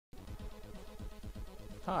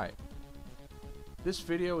Hi. This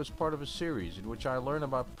video is part of a series in which I learn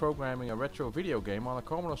about programming a retro video game on a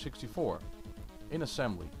Commodore 64 in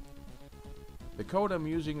assembly. The code I'm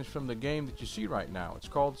using is from the game that you see right now. It's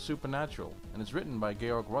called Supernatural and it's written by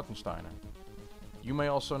Georg Rottensteiner. You may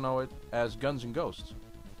also know it as Guns and Ghosts.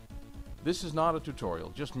 This is not a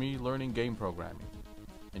tutorial, just me learning game programming.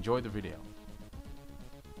 Enjoy the video.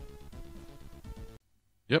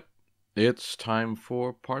 Yep, it's time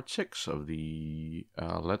for part 6 of the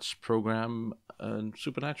Let's Program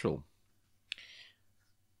Supernatural.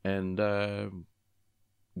 And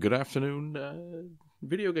good afternoon,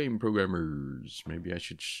 video game programmers. Maybe I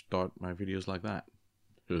should start my videos like that.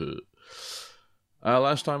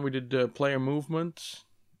 Last time we did player movement,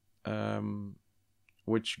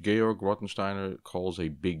 which Georg Rottensteiner calls a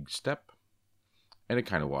big step. And it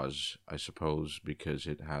kind of was, I suppose, because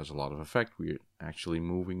it has a lot of effect. We're actually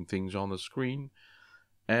moving things on the screen.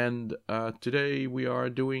 And today we are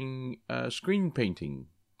doing screen painting.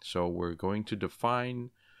 So we're going to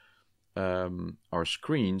define our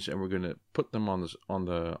screens and we're going to put them on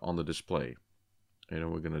the display. You know,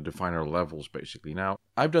 we're going to define our levels basically. Now,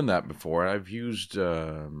 I've done that before. I've used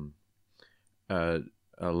a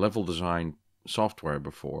level design software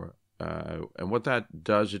before. And what that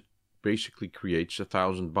does, it basically creates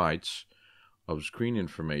 1,000 bytes of screen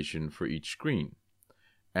information for each screen,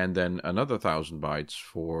 and then another 1,000 bytes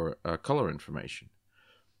for color information.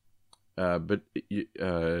 But you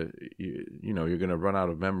know, you're going to run out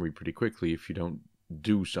of memory pretty quickly if you don't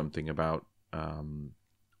do something about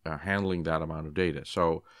handling that amount of data.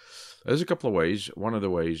 So there's a couple of ways. One of the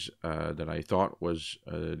ways that I thought was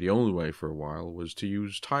the only way for a while was to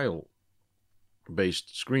use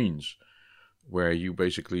tile-based screens, where you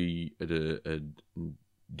basically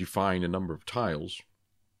define a number of tiles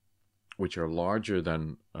which are larger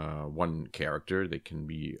than one character. They can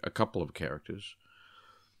be a couple of characters.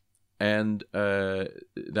 And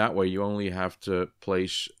that way you only have to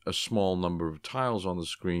place a small number of tiles on the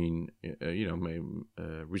screen,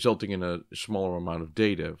 resulting in a smaller amount of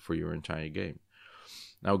data for your entire game.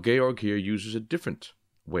 Now, Georg here uses a different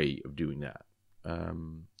way of doing that.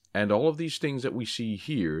 And all of these things that we see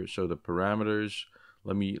here, so the parameters,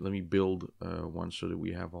 let me build one so that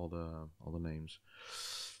we have all the names.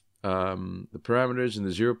 The parameters and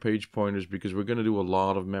the 0 page pointers, because we're going to do a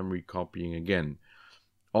lot of memory copying again.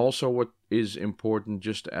 Also, what is important,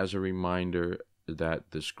 just as a reminder,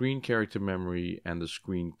 that the screen character memory and the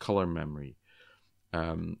screen color memory,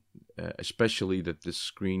 especially that this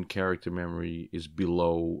screen character memory is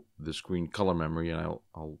below the screen color memory, and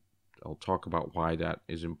I'll talk about why that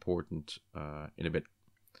is important in a bit.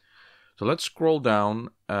 So let's scroll down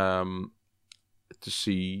to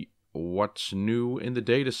see what's new in the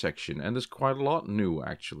data section, and there's quite a lot new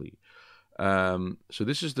actually. So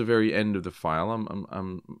this is the very end of the file.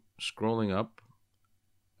 I'm scrolling up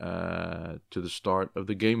to the start of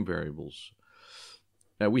the game variables.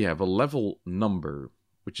 Now we have a level number,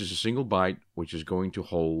 which is a single byte, which is going to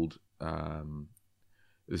hold.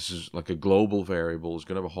 This is like a global variable, is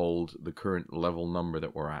going to hold the current level number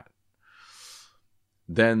that we're at.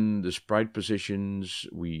 Then the sprite positions,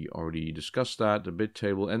 we already discussed that, the bit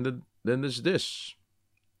table, and then there's this.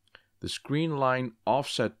 The screen line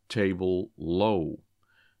offset table low.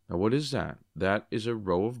 Now what is that? That is a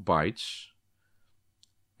row of bytes,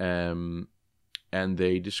 and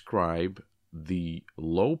they describe the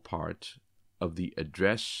low part of the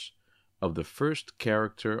address of the first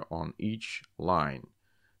character on each line.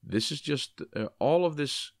 This is just all of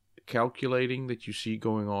this calculating that you see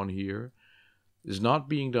going on here is not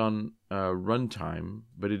being done runtime,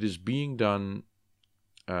 but it is being done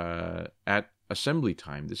at assembly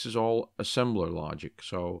time. This is all assembler logic.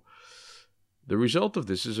 So the result of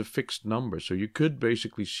this is a fixed number. So you could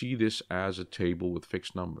basically see this as a table with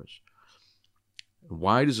fixed numbers.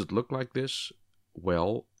 Why does it look like this?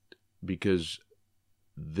 Well, because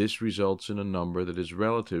this results in a number that is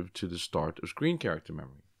relative to the start of screen character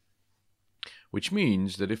memory. Which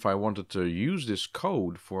means that if I wanted to use this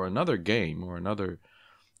code for another game or another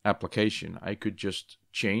application, I could just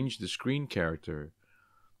change the screen character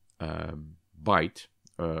byte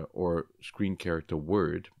or screen character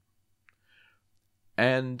word,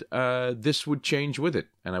 and this would change with it,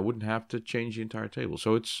 and I wouldn't have to change the entire table.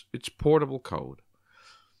 So it's portable code.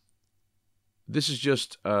 This is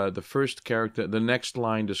just the first character. The next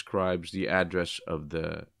line describes the address of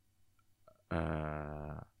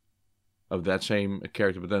that same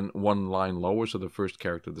character, but then one line lower, so the first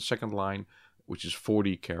character, the second line, which is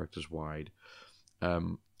 40 characters wide.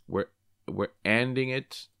 We're ANDing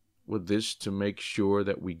it with this to make sure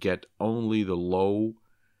that we get only the low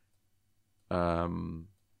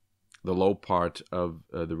the low part of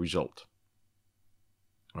the result.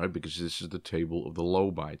 Right, because this is the table of the low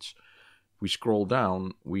bytes. If we scroll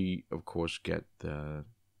down, we of course get the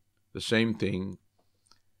same thing.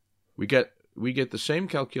 We get the same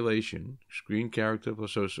calculation, screen character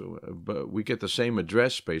plus but we get the same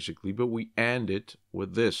address basically, but we AND it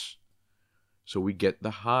with this. So we get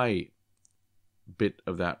the high bit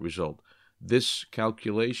of that result. This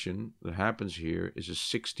calculation that happens here is a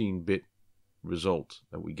 16-bit result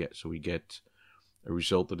that we get. So we get a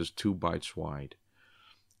result that is 2 bytes wide.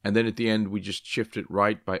 And then at the end, we just shift it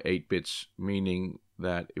right by 8 bits, meaning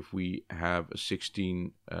that if we have a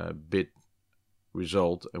 16-bit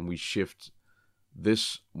result and we shift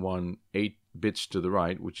this one 8 bits to the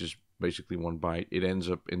right, which is basically 1 byte, it ends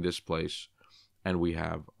up in this place, and we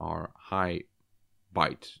have our high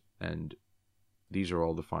byte. And these are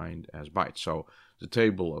all defined as bytes. So the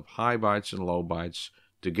table of high bytes and low bytes,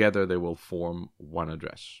 together they will form one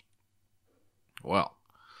address. Well,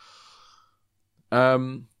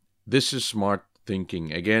 this is smart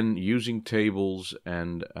thinking. Again, using tables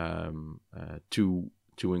and to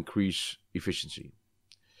increase efficiency.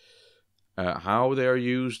 How they are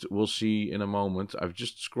used, we'll see in a moment. I've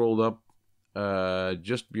just scrolled up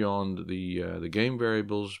just beyond the game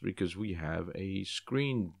variables because we have a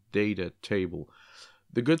screen data table.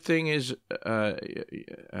 The good thing is,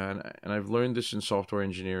 and I've learned this in software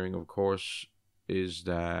engineering, of course, is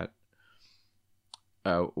that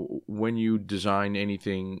when you design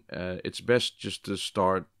anything, it's best just to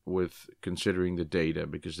start with considering the data,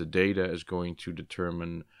 because the data is going to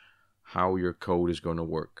determine how your code is going to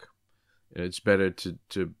work. It's better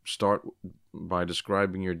to start by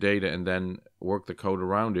describing your data and then work the code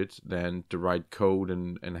around it than to write code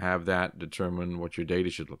and have that determine what your data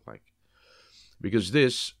should look like. Because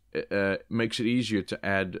this makes it easier to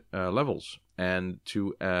add levels and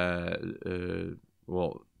to add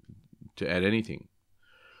anything.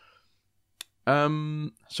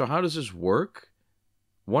 So how does this work?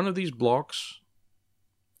 One of these blocks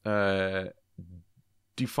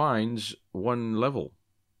defines one level.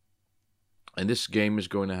 And this game is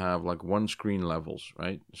going to have like 1 screen levels,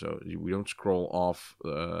 right? So we don't scroll off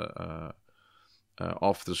the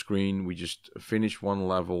screen. We just finish one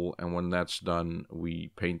level, and when that's done,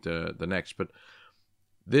 we paint the next. But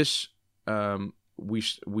this,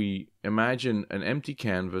 we imagine an empty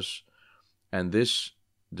canvas, and this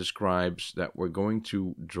describes that we're going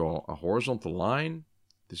to draw a horizontal line.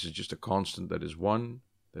 This is just a constant that is 1.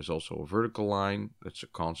 There's also a vertical line. That's a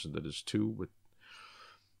constant that is 2. With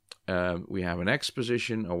we have an X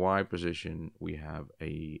position, a Y position. We have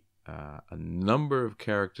a number of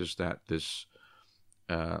characters that this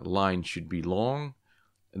line should be long,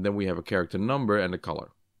 and then we have a character number and a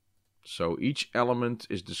color. So each element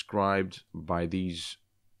is described by these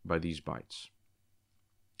bytes.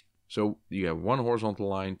 So you have 1 horizontal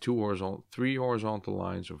line, 2 horizontal, 3 horizontal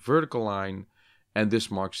lines, a vertical line, and this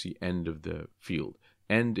marks the end of the field.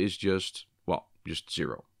 End is just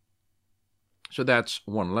 0. So that's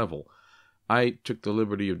one level. I took the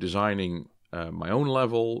liberty of designing my own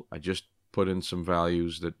level. I just put in some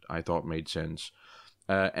values that I thought made sense.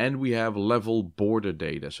 And we have level border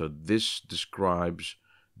data. So this describes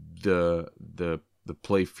the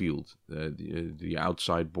play field, the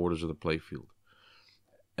outside borders of the play field.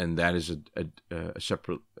 And that is a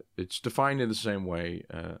separate, it's defined in the same way.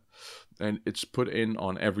 And it's put in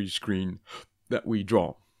on every screen that we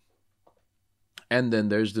draw. And then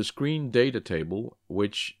there's the screen data table,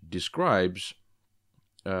 which describes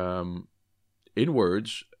in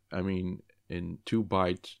words, in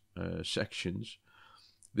 2-byte sections.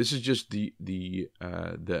 This is just the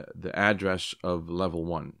address of level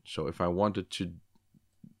 1. So if I wanted to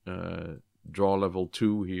draw level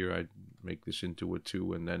 2 here, I'd make this into a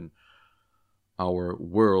 2, and then our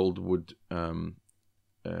world would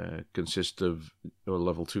consist of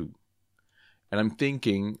level 2. And I'm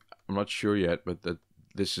thinking, I'm not sure yet, but that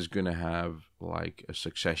this is going to have like a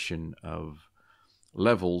succession of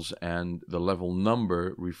levels, and the level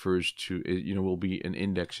number refers to, will be an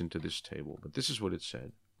index into this table. But this is what it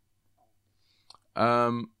said.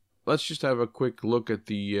 Let's just have a quick look at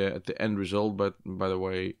the end result. But by the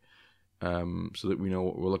way, so that we know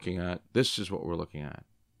what we're looking at, this is what we're looking at.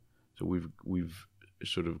 So we've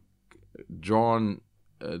sort of drawn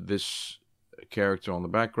this character on the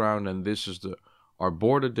background, and this is our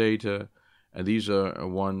border data, and these are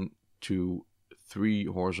 1, 2, 3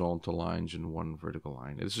 horizontal lines and 1 vertical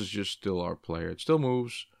line. And this is just still our player. It still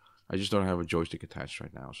moves. I just don't have a joystick attached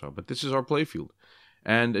right now. But this is our playfield.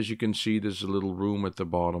 And as you can see, there's a little room at the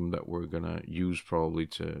bottom that we're going to use probably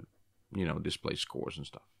to, display scores and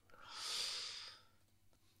stuff.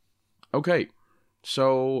 Okay,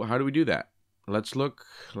 So how do we do that? Let's look.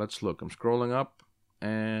 I'm scrolling up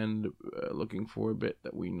and looking for a bit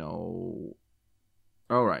that we know.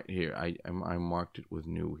 All right, here I marked it with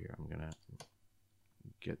new here. I'm gonna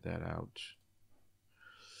get that out.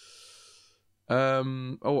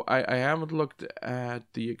 I haven't looked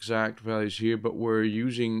at the exact values here, but we're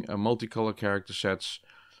using multicolor character sets.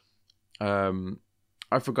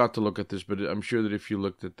 I forgot to look at this, but I'm sure that if you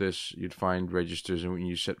looked at this, you'd find registers, and when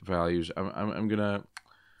you set values, I'm gonna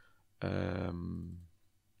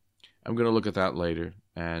look at that later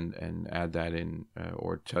and add that in,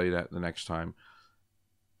 or tell you that the next time.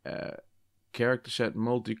 Character set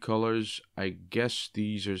multicolors. I guess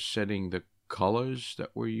these are setting the colors that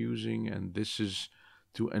we're using, and this is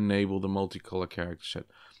to enable the multicolor character set.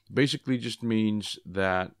 Basically just means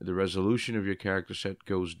that the resolution of your character set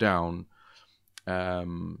goes down, but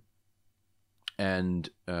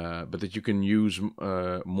that you can use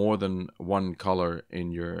more than one color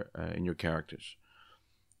in your characters.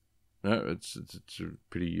 It's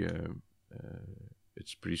pretty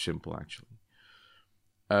simple actually.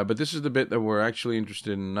 But this is the bit that we're actually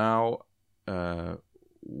interested in now.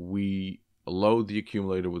 We load the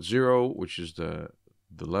accumulator with 0, which is the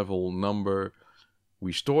level number.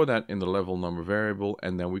 We store that in the level number variable,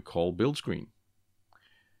 and then we call build screen.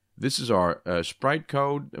 This is our sprite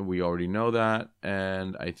code, and we already know that.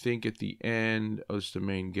 And I think at the end, it's the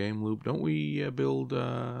main game loop. Don't we build...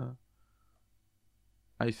 I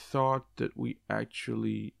thought that we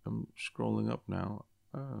actually... I'm scrolling up now.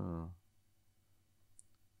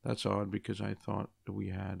 That's odd, because I thought that we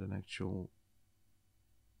had an actual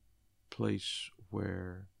place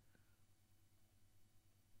where...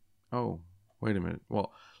 Oh, wait a minute.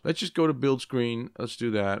 Well, let's just go to build screen. Let's do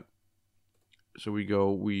that. So we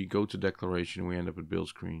go to declaration, and we end up at build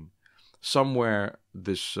screen. Somewhere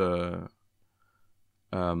this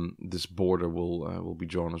this border will be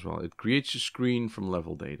drawn as well. It creates a screen from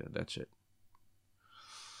level data. That's it.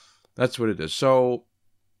 That's what it is. So,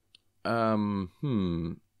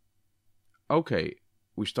 okay,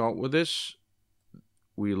 we start with this.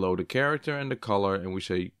 We load a character and the color, and we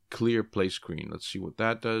say clear play screen. Let's see what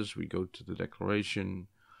that does. We go to the declaration.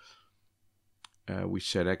 We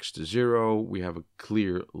set X to 0. We have a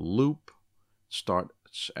clear loop.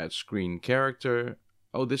 Starts at screen character.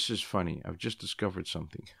 Oh, this is funny. I've just discovered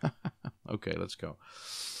something. Okay, let's go.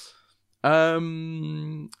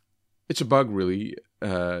 It's a bug, really.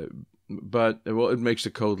 But well, it makes the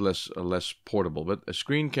code less portable. But a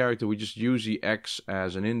screen character, we just use the X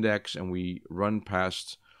as an index, and we run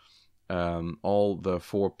past all the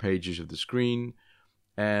 4 pages of the screen,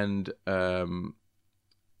 and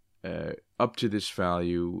up to this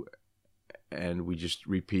value, and we just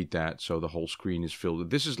repeat that so the whole screen is filled.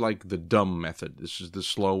 This is like the dumb method. This is the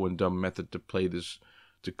slow and dumb method to play this,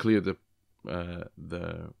 to clear the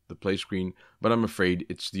play screen, but I'm afraid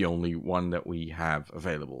it's the only one that we have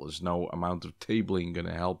available. There's no amount of tabling going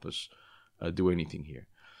to help us do anything here.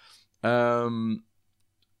 And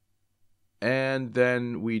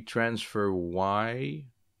then we transfer Y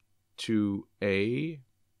to A,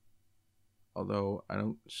 although I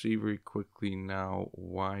don't see very quickly now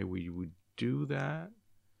why we would do that,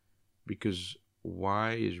 because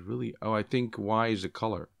Y is really, I think Y is the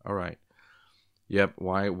color. All right. Yep,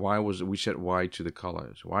 Y was, we set Y to the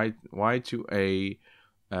colors. Y to A,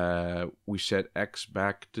 we set X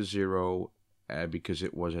back to 0 because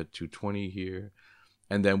it was at 220 here.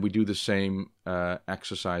 And then we do the same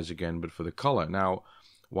exercise again, but for the color. Now,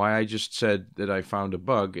 why I just said that I found a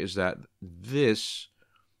bug is that this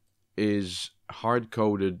is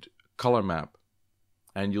hard-coded color map.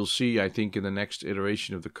 And you'll see, I think, in the next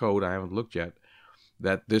iteration of the code, I haven't looked yet,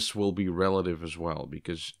 that this will be relative as well.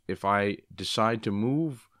 Because if I decide to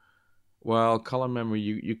move, well, color memory,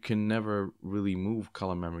 you can never really move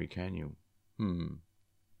color memory, can you?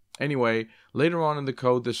 Anyway, later on in the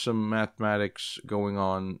code, there's some mathematics going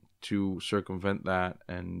on to circumvent that.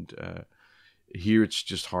 And here it's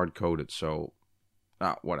just hard-coded. So,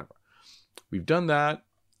 whatever. We've done that.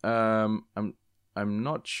 I'm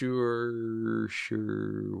not sure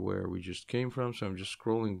where we just came from, so I'm just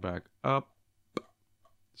scrolling back up.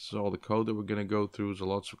 This is all the code that we're going to go through. There's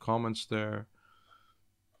lots of comments there.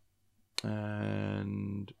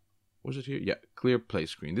 And was it here? Yeah, clear play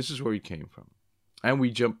screen. This is where we came from. And we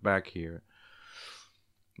jump back here.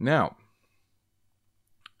 Now,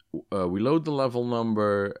 we load the level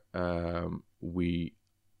number. We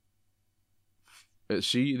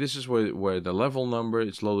see, this is where the level number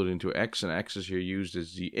is loaded into X, and X is here used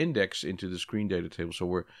as the index into the screen data table. So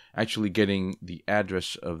we're actually getting the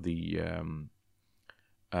address of the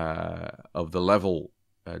level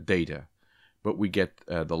data, but we get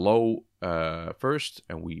the low first,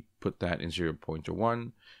 and we put that in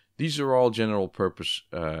 0.1. These are all general purpose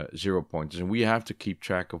 0 pointers, and we have to keep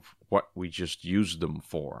track of what we just used them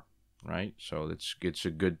for, right? So it's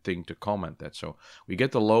a good thing to comment that. So we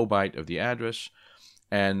get the low byte of the address,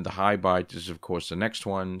 and the high byte is, of course, the next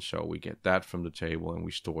one. So we get that from the table, and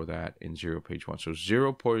we store that in 0 page 1. So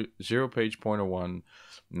 0 page pointer 1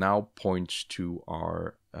 now points to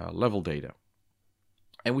our level data.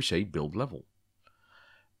 And we say build level.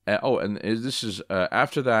 And this is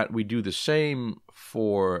after that, we do the same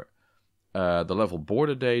for the level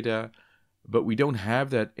border data, but we don't have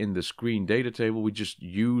that in the screen data table. We just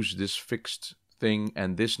use this fixed thing,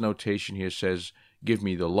 and this notation here says give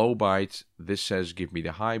me the low byte. This says give me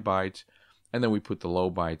the high byte, and then we put the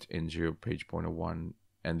low byte in 0 page pointer 1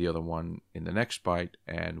 and the other one in the next byte,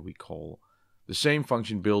 and we call the same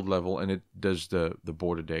function build level, and it does the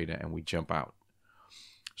border data, and we jump out.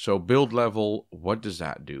 So build level, what does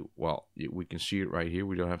that do? Well, we can see it right here.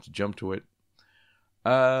 We don't have to jump to it.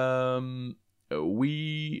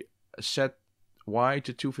 We set y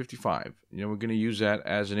to 255. We're going to use that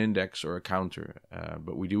as an index or a counter,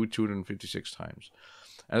 but we do it 256 times.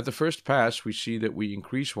 And at the first pass, we see that we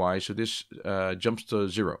increase y, so this jumps to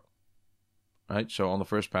 0. Right? So on the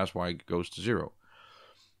first pass, y goes to 0.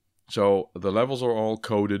 So the levels are all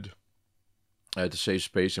coded to save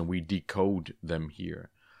space, and we decode them here.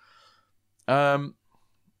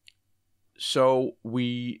 So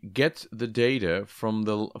we get the data from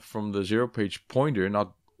the 0 page pointer,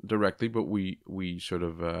 not directly, but we sort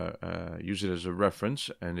of use it as a reference,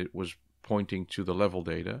 and it was pointing to the level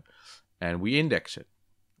data, and we index it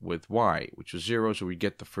with y, which is 0. So we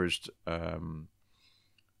get the first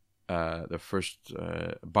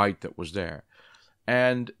byte that was there,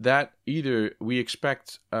 and that either we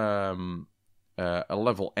expect a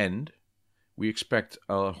level end, we expect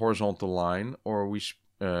a horizontal line, or we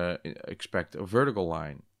expect a vertical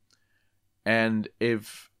line. And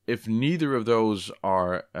if neither of those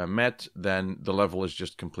are met, then the level is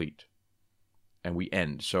just complete, and we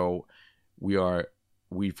end. So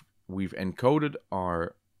we've encoded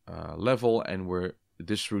our level, and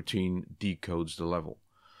this routine decodes the level.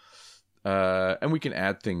 And we can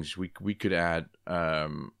add things. We could add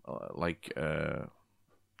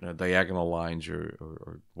diagonal lines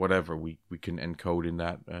or whatever we can encode in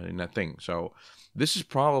that thing. So this is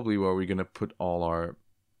probably where we're going to put all our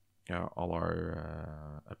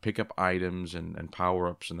pickup items and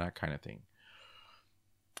power-ups and that kind of thing,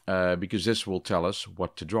 because this will tell us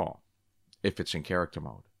what to draw if it's in character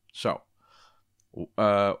mode. So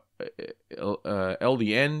LD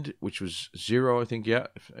end, which was 0, I think. Yeah,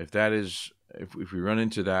 if we run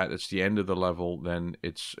into that, it's the end of the level, then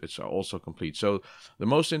it's also complete. So the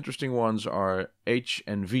most interesting ones are H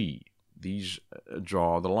and V. These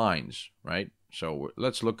draw the lines, right? So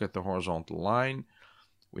let's look at the horizontal line.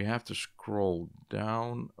 We have to scroll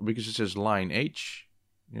down because it says line H.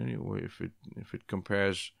 If it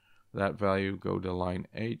compares that value, go to line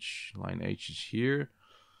H. Line H is here,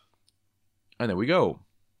 and there we go.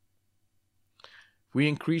 If we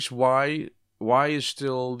increase Y is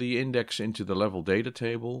still the index into the level data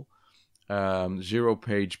table. 0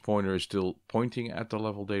 page pointer is still pointing at the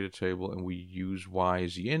level data table, and we use Y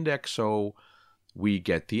as the index, so we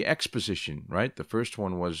get the X position, right? The first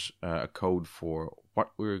one was a code for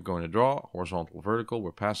what we're going to draw, horizontal, vertical.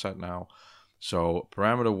 We're past that now. So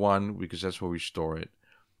parameter 1, because that's where we store it,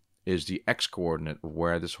 is the X coordinate of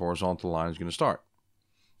where this horizontal line is going to start.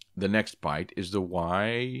 The next byte is the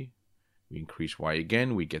Y. We increase Y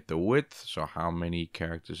again, we get the width. So how many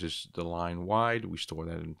characters is the line wide? We store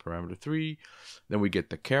that in parameter 3. Then we get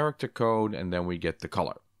the character code, and then we get the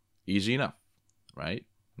color. Easy enough, right?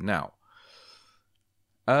 Now,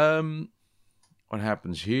 what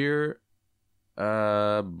happens here?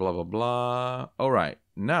 Blah, blah, blah. All right.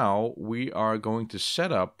 Now we are going to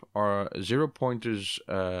set up our 0 page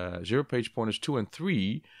pointers 2 and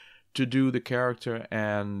 3 to do the character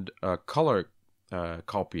and color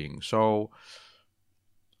copying. So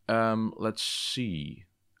let's see.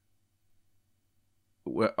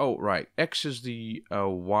 Well, oh, right. X is the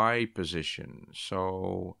Y position.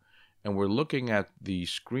 So, and we're looking at the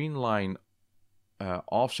screen line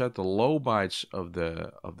offset, the low bytes of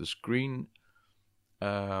the screen,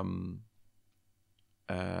 the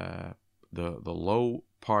low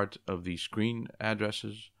part of the screen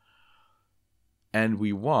addresses, and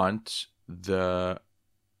we want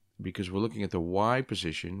because we're looking at the Y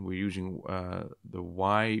position, we're using the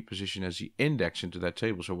Y position as the index into that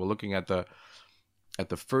table. So we're looking at the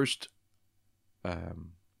first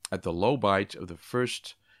at the low byte of the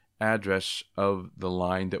first address of the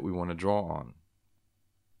line that we want to draw on,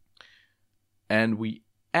 and we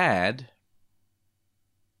add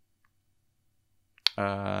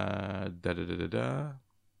Da da da da da.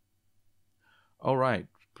 All right,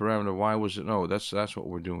 parameter y was it? No, that's what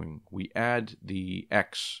we're doing. We add the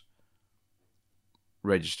x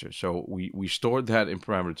register. So we stored that in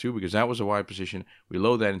parameter 2 because that was a y position. We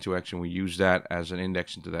load that into x and we use that as an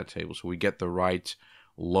index into that table. So we get the right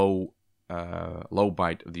low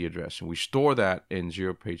byte of the address. And we store that in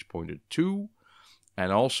 0 page pointer 2.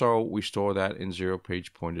 And also we store that in 0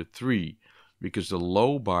 page pointer 3 because the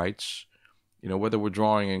low bytes, whether we're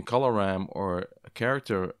drawing in color RAM or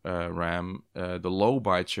character RAM, the low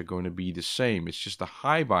bytes are going to be the same. It's just the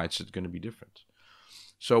high bytes that are going to be different.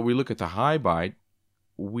 So we look at the high byte.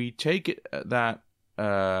 We take it that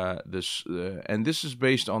and this is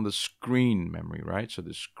based on the screen memory, right? So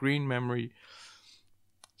the screen memory,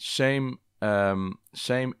 same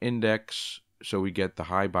index, so we get the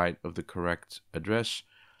high byte of the correct address,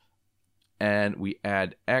 and we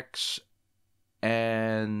add x,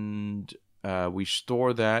 and we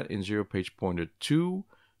store that in 0 page pointer 2.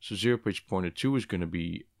 So 0 page pointer 2 is going to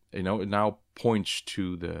be, it now points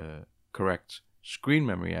to the correct screen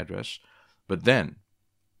memory address, but then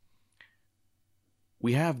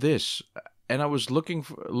we have this, and I was looking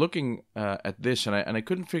at this, and I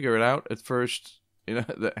couldn't figure it out at first.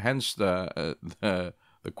 Hence the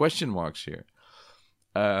question marks here.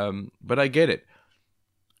 But I get it.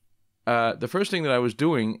 The first thing that I was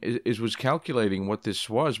doing was calculating what this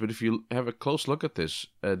was. But if you have a close look at this,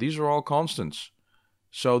 these are all constants.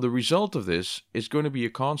 So the result of this is going to be a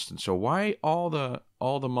constant. So why all the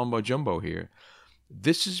mumbo jumbo here?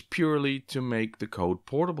 This is purely to make the code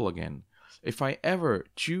portable again. If I ever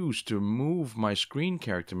choose to move my screen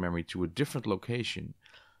character memory to a different location,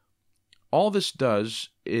 all this does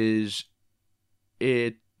is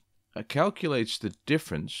it calculates the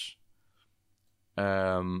difference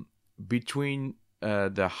between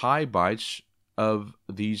the high bytes of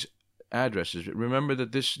these addresses. Remember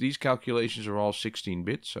that these calculations are all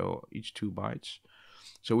 16-bit, so each 2 bytes.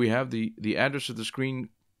 So we have the address of the screen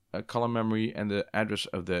color memory and the address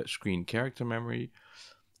of the screen character memory.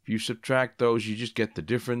 If you subtract those, you just get the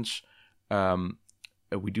difference.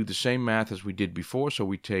 We do the same math as we did before. So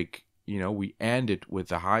we take, we AND it with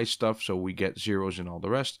the high stuff, so we get zeros and all the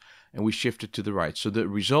rest, and we shift it to the right. So the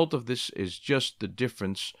result of this is just the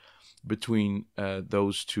difference between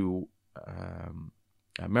those two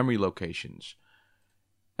memory locations.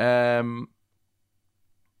 And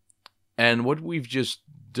what we've just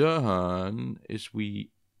done is we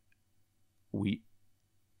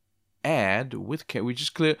add with we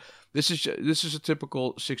just clear. This is a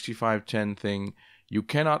typical 6510 thing. You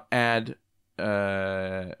cannot add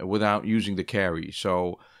without using the carry.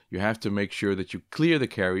 So you have to make sure that you clear the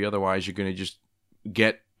carry. Otherwise, you're going to just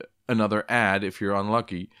get another add if you're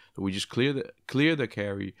unlucky. So we just clear the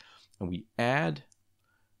carry and we add.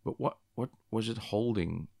 But what was it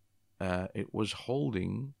holding? It was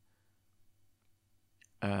holding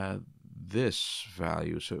this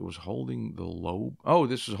value. So it was holding the low. Oh,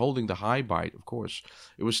 this is holding the high byte, of course.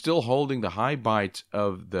 It was still holding the high byte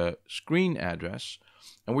of the screen address,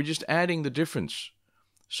 and we're just adding the difference.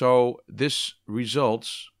 So this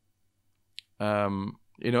results,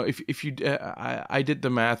 if you, I did the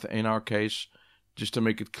math in our case, just to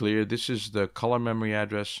make it clear. This is the color memory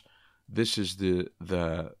address. This is the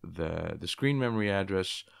screen memory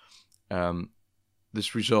address.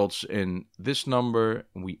 This results in this number,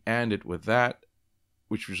 and we AND it with that,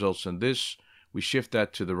 which results in this. We shift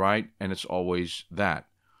that to the right, and it's always that.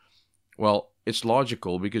 Well, it's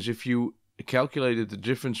logical, because if you calculated the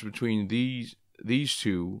difference between these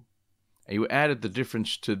two, and you added the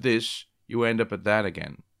difference to this, you end up at that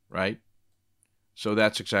again, right? So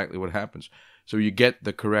that's exactly what happens. So you get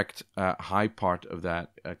the correct high part of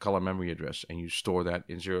that color memory address, and you store that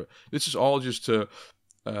in 0. This is all just to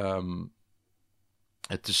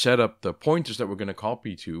set up the pointers that we're going to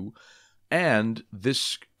copy to, and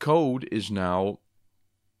this code is now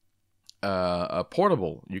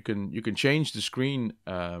portable. You can change the screen,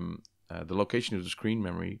 the location of the screen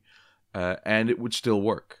memory, and it would still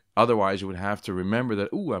work. Otherwise, you would have to remember that,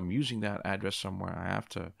 I'm using that address somewhere. I have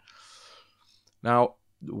to. Now,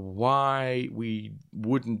 why we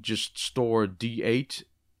wouldn't just store D8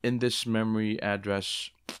 in this memory address,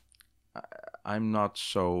 I'm not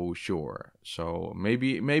so sure. So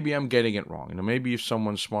maybe I'm getting it wrong. Maybe if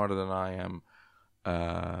someone's smarter than I am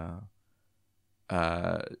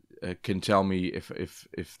can tell me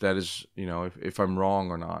if that is, if I'm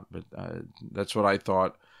wrong or not. But that's what I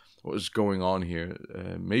thought was going on here.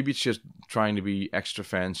 Maybe it's just trying to be extra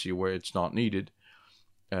fancy where it's not needed.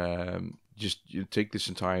 Just take this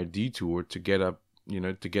entire detour to get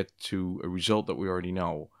to a result that we already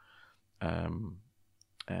know.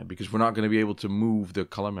 because we're not going to be able to move the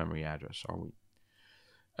color memory address, are we?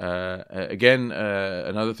 Again,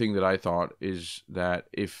 another thing that I thought is that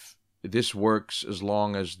if this works as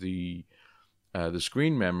long as the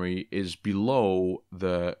screen memory is below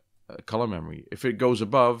the color memory. If it goes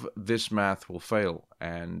above, this math will fail,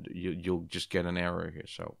 and you'll just get an error here.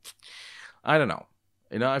 So, I don't know.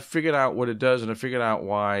 I figured out what it does, and I figured out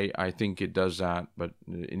why I think it does that. But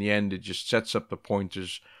in the end, it just sets up the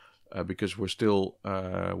pointers because we're still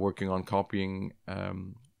working on copying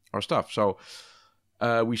our stuff. So,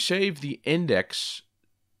 we save the index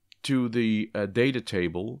to the data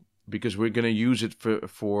table, because we're going to use it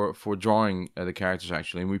for drawing the characters,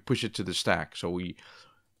 actually, and we push it to the stack. So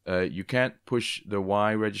you can't push the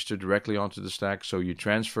Y register directly onto the stack, so you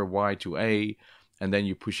transfer Y to A, and then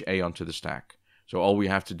you push A onto the stack. So all we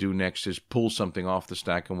have to do next is pull something off the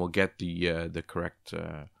stack, and we'll get the correct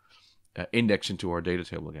index into our data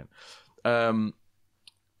table again.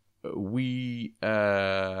 We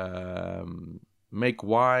make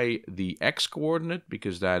Y the X coordinate,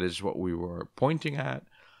 because that is what we were pointing at.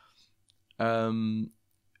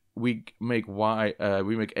 We make Y,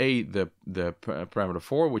 we make A the parameter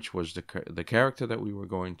 4, which was the character that we were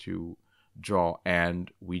going to draw,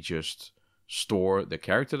 and we just store the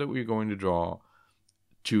character that we were going to draw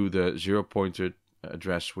to the 0 pointer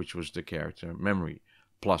address, which was the character memory,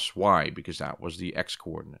 plus Y, because that was the X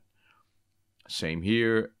coordinate. Same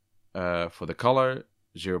here for the color.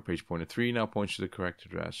 0 page pointer 3 now points to the correct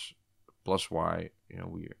address, plus Y.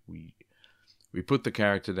 We put the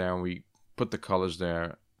character down, we put the colors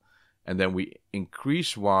there, and then we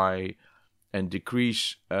increase Y and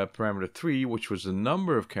decrease parameter 3, which was the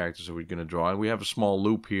number of characters that we're going to draw. And we have a small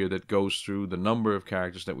loop here that goes through the number of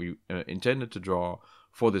characters that we intended to draw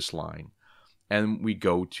for this line. And we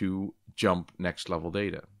go to jump next level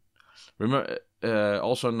data. Remember,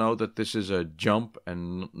 also note that this is a jump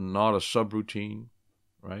and not a subroutine,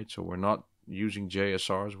 right? So we're not using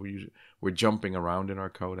JSRs. We're jumping around in our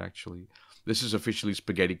code, actually. This is officially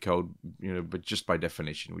spaghetti code, but just by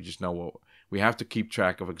definition, we just know what we have to keep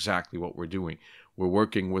track of exactly what we're doing. We're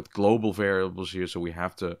working with global variables here, so we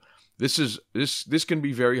have to. This can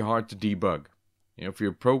be very hard to debug. If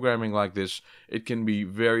you're programming like this, it can be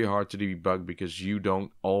very hard to debug, because you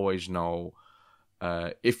don't always know.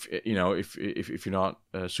 If you're not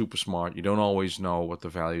super smart, you don't always know what the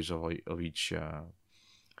values of each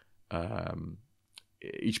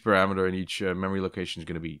parameter and each memory location is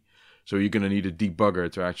going to be. So you're going to need a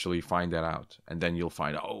debugger to actually find that out. And then you'll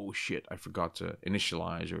find, oh shit, I forgot to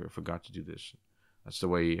initialize, or I forgot to do this. That's the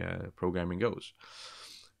way programming goes.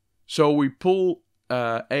 So we pull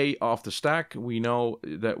A off the stack. We know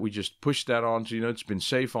that we just pushed that on. So, it's been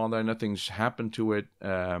safe on there. Nothing's happened to it.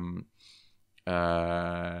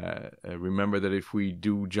 Remember that if we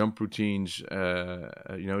do jump routines,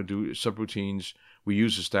 do subroutines, we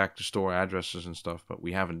use the stack to store addresses and stuff. But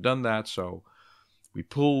we haven't done that, so we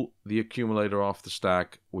pull the accumulator off the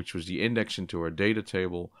stack, which was the index, into our data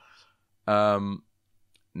table. Now,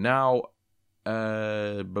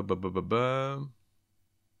 at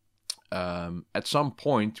some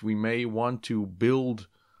point, we may want to build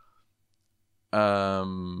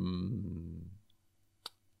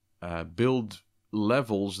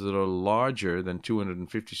levels that are larger than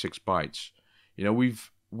 256 bytes.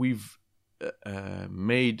 We've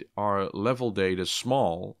made our level data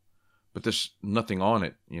small, but there's nothing on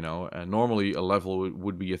it. Normally a level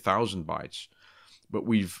would be 1,000 bytes, but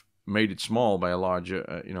we've made it small by a large,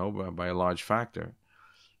 by a large factor.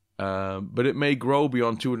 But it may grow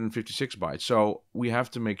beyond 256 bytes. So we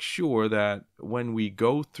have to make sure that when we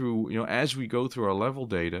go through, as we go through our level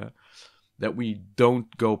data, that we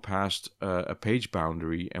don't go past a page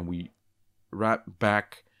boundary and we wrap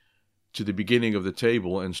back to the beginning of the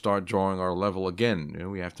table and start drawing our level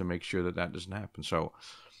again. We have to make sure that that doesn't happen. So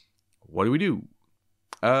what do?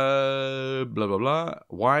 Blah, blah, blah.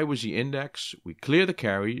 Y was the index. We clear the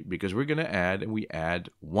carry because we're going to add, and we add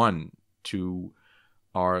 1 to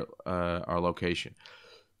our location,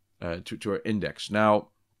 to our index. Now,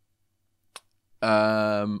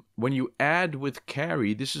 when you add with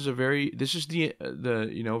carry, this is the very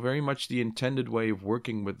much the intended way of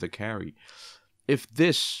working with the carry. If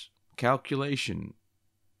this calculation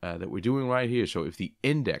that we're doing right here, so if the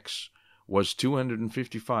index was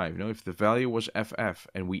 255, if the value was FF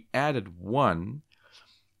and we added 1,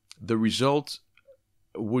 the result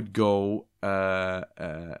would go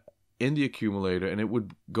in the accumulator and it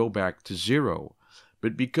would go back to 0.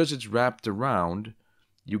 But because it's wrapped around,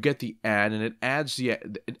 you get the add, and it adds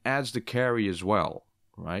the carry as well,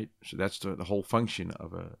 right? So that's the whole function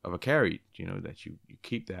of a carry, that you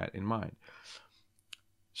keep that in mind.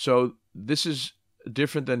 So this is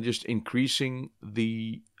different than just increasing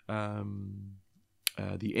the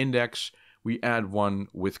index. We add 1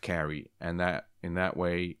 with carry, and that in that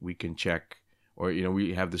way we can check, or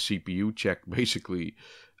we have the CPU check basically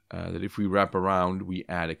that if we wrap around, we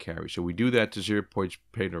add a carry. So we do that to 0 page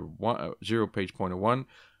pointer 1,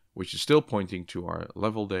 which is still pointing to our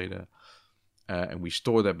level data, and we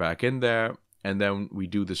store that back in there. And then we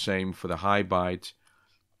do the same for the high byte,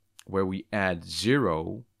 where we add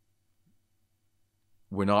 0.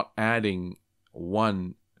 We're not adding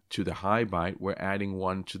 1 to the high byte, we're adding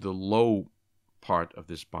 1 to the low part of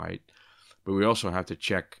this byte. But we also have to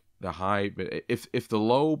check the high. But if the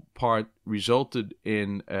low part resulted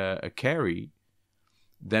in a carry,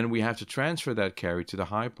 then we have to transfer that carry to the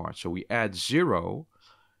high part. So we add 0,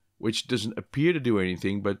 which doesn't appear to do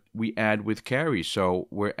anything, but we add with carry. So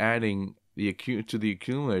we're adding to the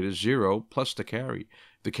accumulator 0 plus the carry.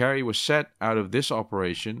 If the carry was set out of this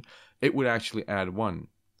operation, it would actually add 1,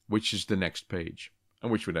 which is the next page, and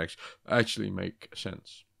which would actually make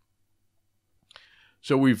sense.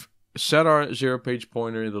 So we've set our 0 page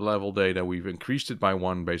pointer in the level data. We've increased it by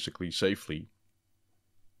 1 basically safely,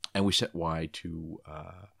 and we set y to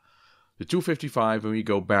the 255, and we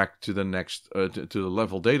go back to the next to the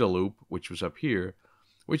level data loop, which was up here,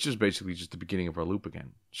 which is basically just the beginning of our loop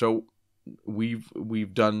again. So we've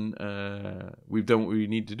done what we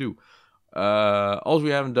need to do. All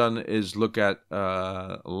we haven't done is look at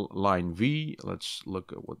line V. Let's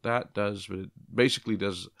look at what that does. But it basically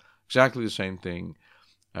does exactly the same thing.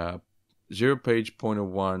 0 page pointer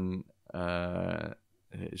 1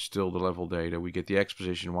 is still the level data. We get the X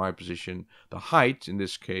position, Y position, the height, in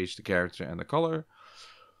this case the character, and the color.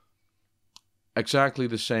 Exactly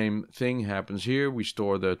the same thing happens here. We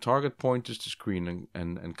store the target pointers to screen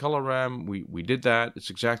and color RAM. We did that. It's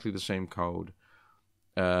exactly the same code.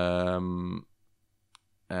 And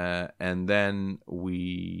then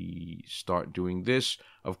we start doing this.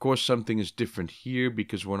 Of course, something is different here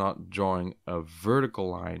because we're not drawing a vertical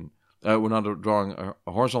line. We're not drawing a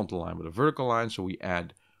horizontal line, but a vertical line. So we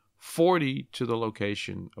add 40 to the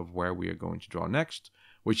location of where we are going to draw next,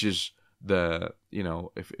 which is the,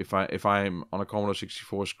 if I'm on a Commodore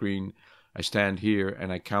 64 screen, I stand here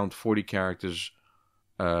and I count 40 characters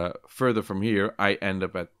further from here, I end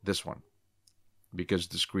up at this one, because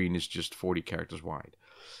the screen is just 40 characters wide.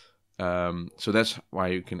 So that's why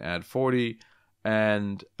you can add 40.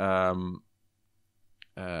 And I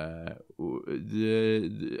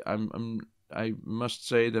must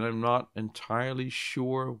say that I'm not entirely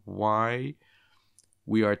sure why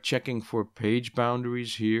we are checking for page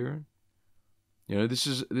boundaries here. This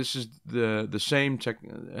is the same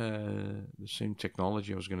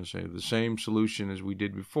technology. I was going to say the same solution as we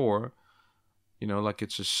did before. Like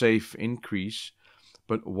it's a safe increase.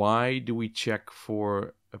 But why do we check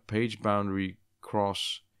for a page boundary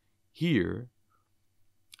cross here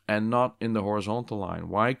and not in the horizontal line?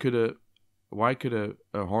 Why could a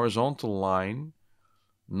horizontal line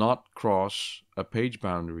not cross a page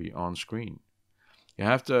boundary on screen? You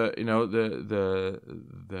have to, the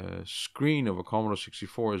screen of a Commodore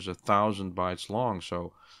 64 is 1,000 bytes long,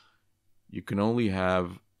 so you can only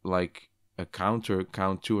have like a counter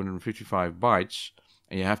count 255 bytes.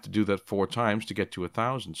 And you have to do that 4 times to get to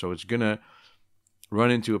 1,000. So it's gonna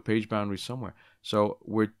run into a page boundary somewhere. So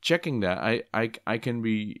we're checking that. I can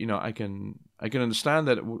be, I can understand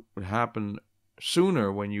that it would happen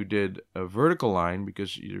sooner when you did a vertical line,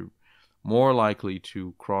 because you're more likely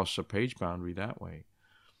to cross a page boundary that way.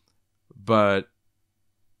 But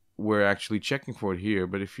we're actually checking for it here.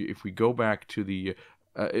 But if we go back to the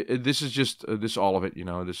this is just this all of it.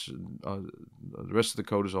 This the rest of the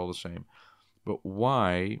code is all the same. But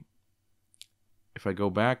why, if I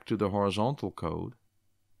go back to the horizontal code,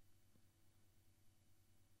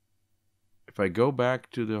 where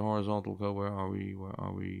are we?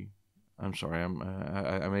 I'm sorry,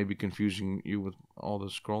 I may be confusing you with all the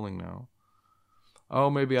scrolling now.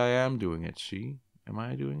 Oh, maybe I am doing it, see? Am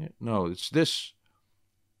I doing it? No, it's this.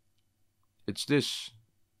 It's this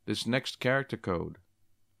next character code.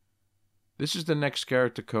 This is the next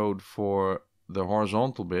character code for the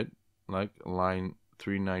horizontal bit. Like line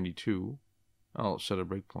 392, I'll set a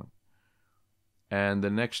breakpoint. And the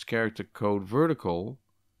next character code vertical,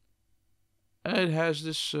 it has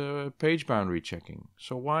this page boundary checking.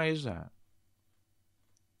 So why is that?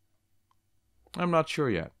 I'm not sure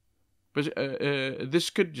yet. But this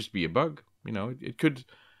could just be a bug. It could.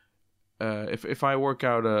 If I work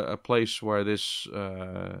out a place where this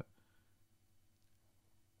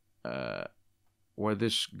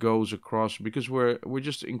goes across, because we're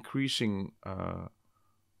just increasing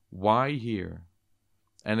y here,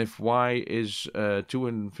 and if y is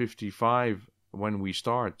 255 when we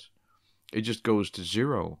start, it just goes to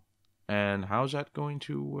 0. And how's that going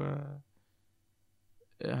to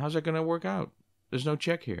work out? There's no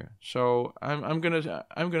check here, so I'm gonna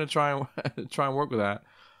try and work with that.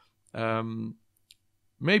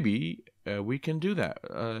 Maybe we can do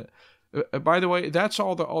that. By the way, that's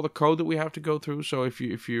all the code that we have to go through. So if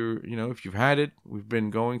you've had it, we've been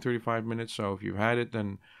going 35 minutes. So if you've had it,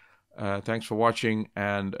 then thanks for watching,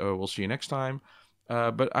 and we'll see you next time.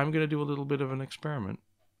 But I'm gonna do a little bit of an experiment,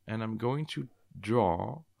 and I'm going to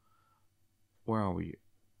draw. Where are we?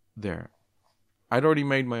 There. I'd already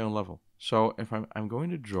made my own level. So if I'm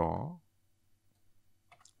going to draw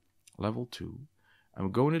level 2,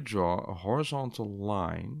 I'm going to draw a horizontal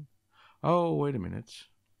line. Oh, wait a minute.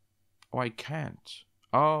 Oh, I can't.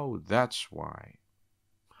 Oh, that's why.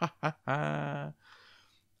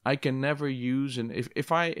 I can never use, and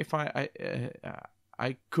if I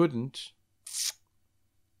couldn't,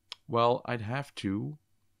 well, I'd have to.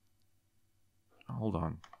 Hold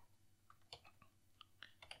on.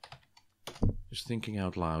 Just thinking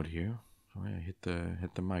out loud here. Oh, yeah, hit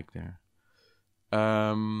the mic there.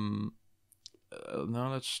 Now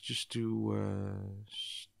let's just do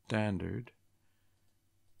standard.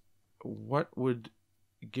 What would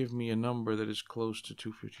give me a number that is close to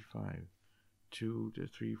 255? 2 to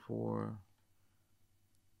 3, 4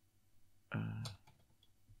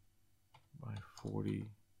 by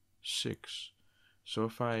 46. So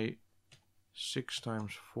if I 6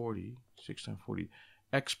 times 40,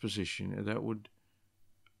 X position, that would,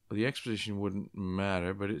 the X position wouldn't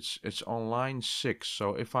matter, but it's on line 6.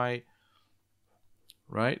 So if I,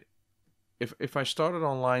 right, if I started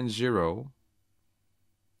on line 0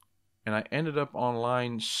 and I ended up on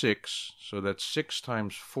line 6, so that's 6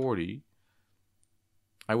 times 40,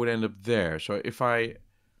 I would end up there. So if I'm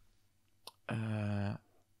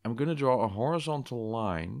going to draw a horizontal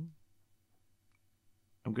line.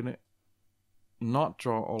 I'm going to not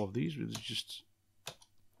draw all of these, but it's just,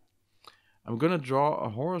 I'm going to draw a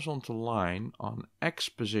horizontal line on X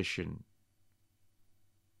position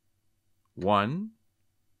 1,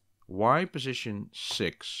 Y position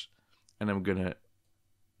 6, and I'm going to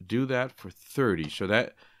do that for 30. So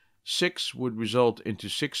that 6 would result into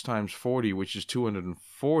 6 times 40, which is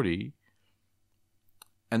 240.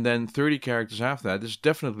 And then 30 characters after that. This is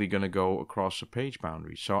definitely going to go across the page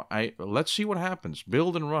boundary. So let's see what happens.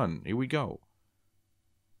 Build and run. Here we go.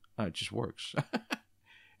 Oh, it just works.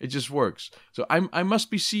 It just works. So I must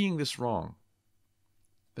be seeing this wrong.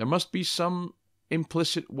 There must be some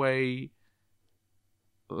implicit way.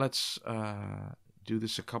 Let's do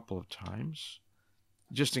this a couple of times,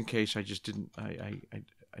 just in case I just didn't. I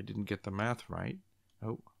didn't get the math right.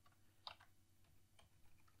 Oh.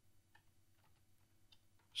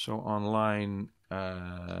 So on line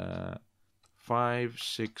 5,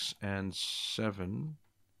 6, and 7.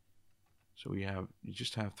 So you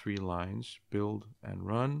just have 3 lines. Build and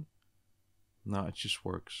run. No, it just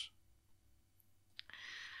works.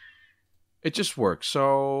 It just works.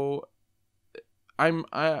 So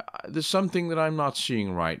there's something that I'm not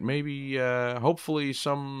seeing right. Maybe hopefully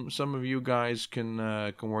some of you guys can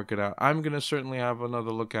work it out. I'm gonna certainly have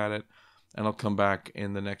another look at it, and I'll come back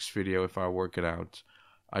in the next video if I work it out.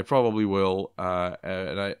 I probably will.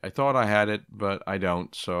 And I thought I had it, but I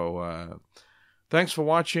don't. So thanks for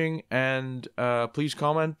watching, and please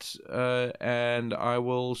comment, and I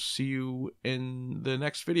will see you in the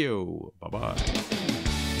next video. Bye-bye.